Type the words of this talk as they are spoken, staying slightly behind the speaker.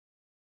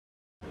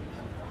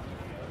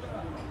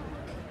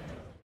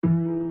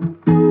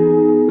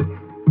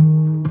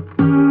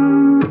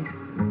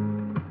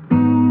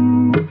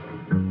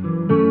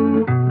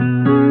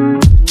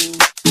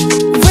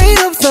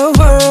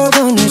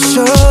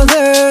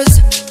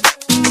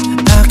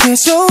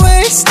It's your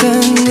waist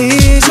and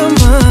ease your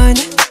mind.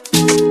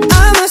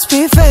 I must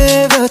be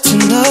favored to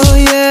know,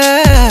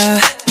 yeah.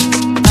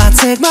 I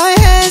take my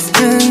hands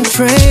and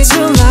trace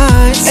your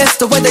lines. It's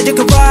the way that you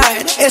can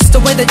ride. It's the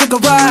way that you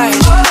can ride.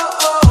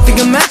 Think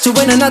I'm meant to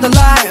win another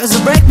life,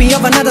 so break me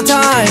up another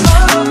time.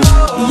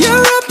 You're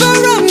up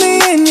around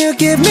me and you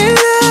give me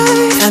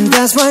life, and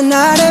that's why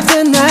night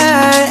after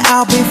night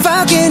I'll be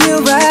fucking you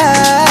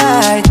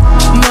right.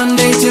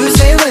 Monday,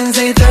 Tuesday,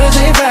 Wednesday,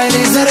 Thursday,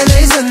 Friday,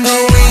 Saturday,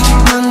 Sunday.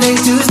 Monday,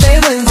 Tuesday,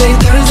 Wednesday,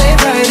 Thursday,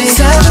 Friday,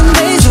 7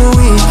 days a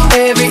week.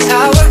 Every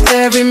hour,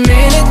 every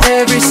minute,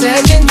 every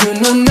second. You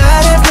know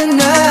night after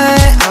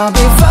night I'll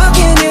be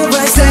fucking you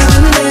right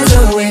 7 days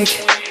a week.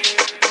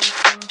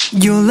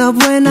 You love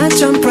when I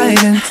jump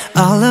right in.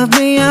 All of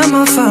me, I'm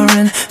a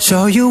foreign.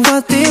 Show you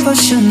what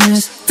devotion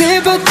is.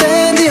 Deeper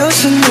than the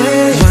ocean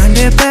is. Wind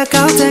it back,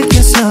 I'll take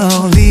it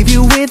slow. Leave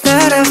you with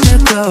that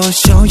afterglow.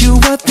 Show you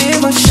what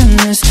devotion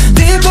is.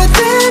 Deeper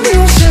than the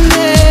ocean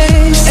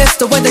is. It's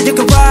the way that you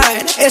can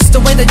ride. It's the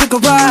way that you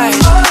can ride.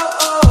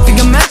 Think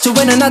I'm meant to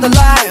win another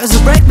life, so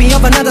break me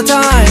up another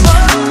time.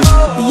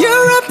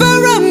 You're up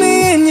around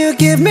me and you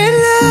give me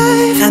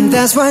life, and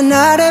that's why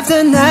night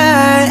after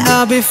night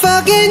I'll be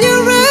fucking you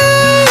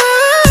right.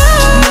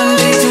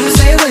 Monday,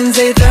 Tuesday,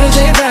 Wednesday,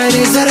 Thursday,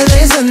 Friday,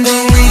 Saturday,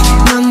 Sunday.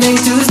 Monday,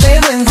 Tuesday,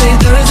 Wednesday,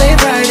 Thursday,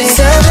 Friday,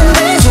 7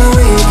 days a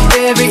week.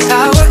 Every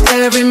hour,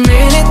 every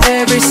minute,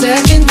 every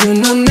second. You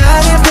know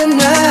night after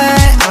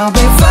night I'll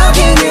be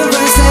fucking you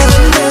right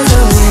 7 days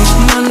a week.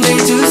 Monday,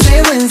 Tuesday,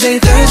 Wednesday,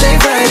 Thursday,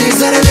 Friday,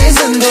 Saturday,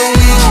 Sunday.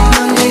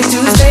 Monday,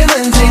 Tuesday,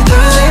 Wednesday,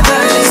 Thursday,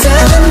 Friday,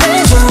 7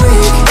 days a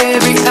week.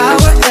 Every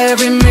hour,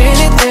 every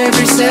minute,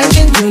 every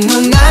second. You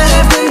know night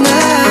after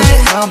night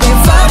I'll be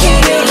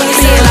fucking you right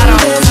 7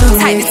 days a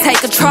week. Tight to take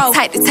control,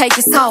 tight to take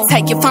your soul.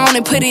 Take your phone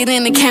and put it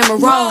in the camera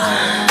roll.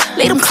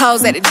 Leave them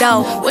clothes at the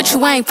door. What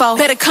you ain't for?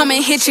 Better come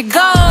and hit your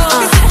goal.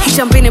 He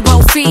jumping in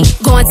both feet.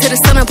 Going to the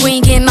sun up, we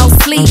ain't getting no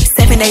sleep.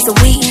 7 days a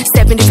week,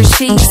 7 different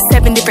sheets,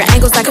 7 different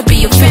angles, I could be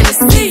your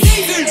fantasy.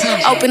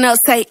 Open up,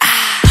 say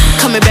ah.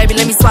 Come here, baby,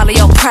 let me swallow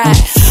your pride.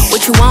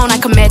 What you want, I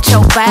can match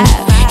your vibe.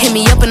 Hit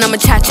me up and I'ma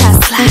cha-cha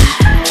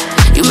slide.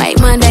 You make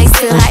Mondays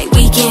feel like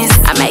weekends.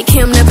 I make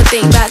him never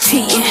think about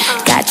cheating.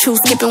 Got you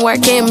skipping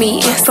work and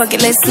meetings. Fuck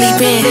it, let's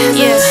sleep in,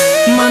 yeah.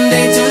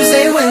 Monday,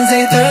 Tuesday,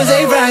 Wednesday,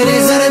 Thursday, Friday,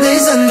 Saturday,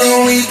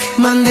 Sunday.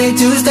 Monday,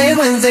 Tuesday,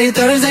 Wednesday,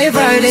 Thursday,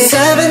 Friday,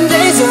 7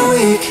 days a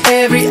week.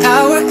 Every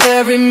hour,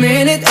 every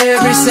minute,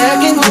 every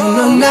second. You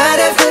know night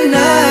after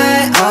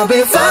night I'll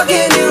be fine.